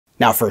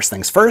Now, first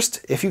things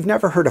first, if you've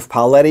never heard of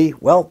Paoletti,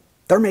 well,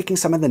 they're making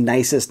some of the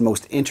nicest,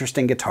 most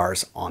interesting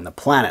guitars on the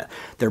planet.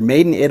 They're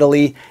made in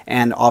Italy,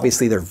 and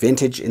obviously they're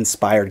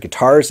vintage-inspired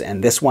guitars,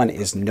 and this one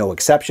is no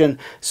exception.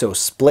 So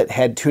split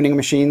head tuning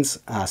machines,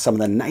 some of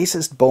the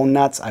nicest bone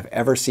nuts I've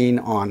ever seen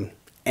on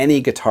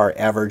any guitar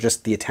ever.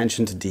 Just the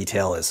attention to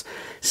detail is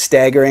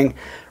staggering.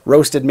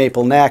 Roasted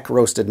maple neck,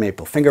 roasted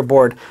maple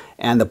fingerboard,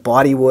 and the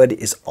body wood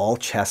is all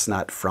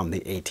chestnut from the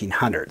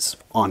 1800s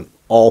on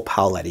all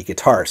Paoletti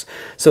guitars.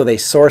 So they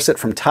source it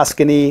from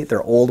Tuscany,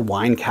 their old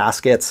wine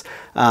caskets,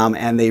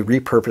 and they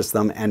repurpose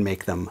them and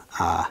make them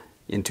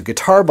into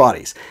guitar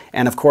bodies.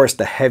 And of course,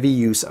 the heavy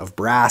use of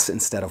brass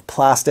instead of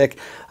plastic,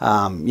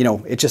 you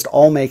know, it just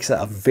all makes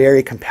a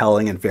very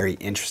compelling and very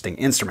interesting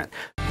instrument.